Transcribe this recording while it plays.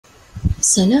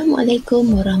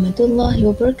Assalamualaikum warahmatullahi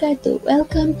wabarakatuh.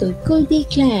 Welcome to Kuldi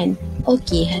Clan.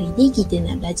 Okey, hari ni kita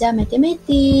nak belajar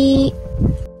matematik.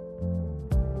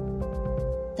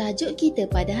 Tajuk kita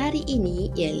pada hari ini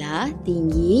ialah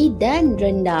tinggi dan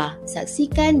rendah.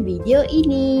 Saksikan video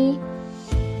ini.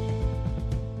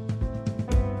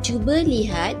 Cuba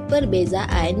lihat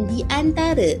perbezaan di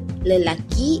antara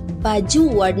lelaki baju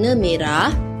warna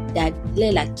merah dan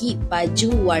lelaki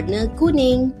baju warna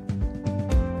kuning.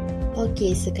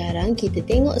 Okey, sekarang kita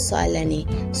tengok soalan ni.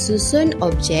 Susun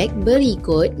objek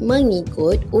berikut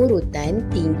mengikut urutan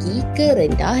tinggi ke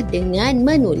rendah dengan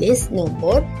menulis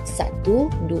nombor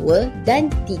 1, 2 dan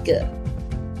 3.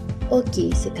 Okey,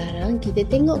 sekarang kita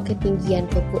tengok ketinggian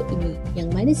pokok ini. Yang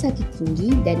mana satu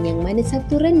tinggi dan yang mana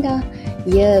satu rendah?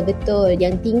 Ya, betul.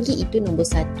 Yang tinggi itu nombor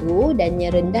 1 dan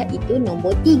yang rendah itu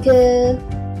nombor 3.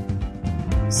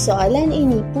 Soalan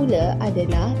ini pula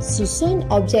adalah susun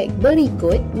objek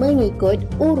berikut mengikut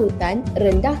urutan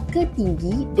rendah ke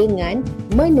tinggi dengan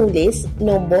menulis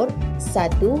nombor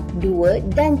 1, 2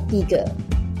 dan 3.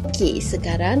 Okey,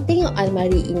 sekarang tengok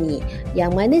almari ini.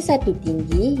 Yang mana satu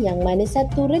tinggi, yang mana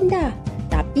satu rendah.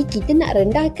 Tapi kita nak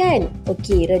rendahkan.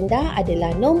 Okey, rendah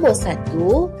adalah nombor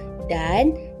 1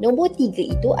 dan nombor 3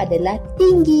 itu adalah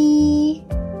tinggi.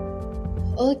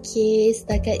 Okey,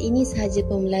 setakat ini sahaja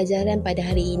pembelajaran pada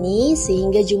hari ini.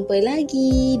 Sehingga jumpa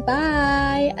lagi.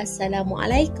 Bye.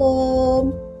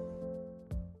 Assalamualaikum.